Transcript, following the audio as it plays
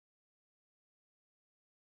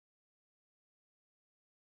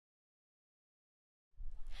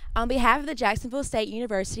On behalf of the Jacksonville State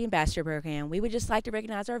University Ambassador Program, we would just like to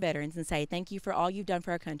recognize our veterans and say thank you for all you've done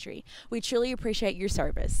for our country. We truly appreciate your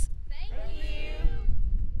service. Thank you.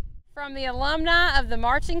 From the alumni of the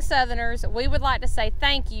Marching Southerners, we would like to say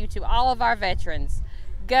thank you to all of our veterans.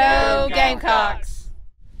 Go Gamecocks!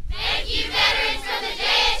 Thank you, veterans from the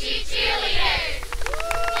JSU cheerleaders!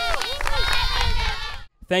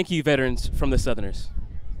 Thank you, veterans from the Southerners.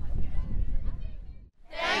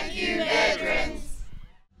 Thank you, veterans!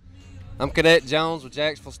 I'm Cadet Jones with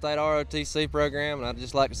Jacksonville State ROTC program, and I'd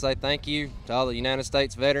just like to say thank you to all the United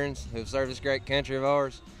States veterans who have served this great country of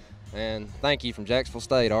ours, and thank you from Jacksonville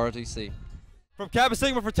State ROTC. From Kappa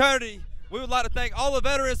Sigma Fraternity, we would like to thank all the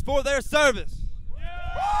veterans for their service.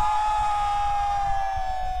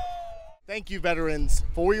 Thank you, veterans,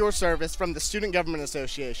 for your service from the Student Government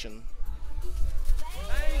Association.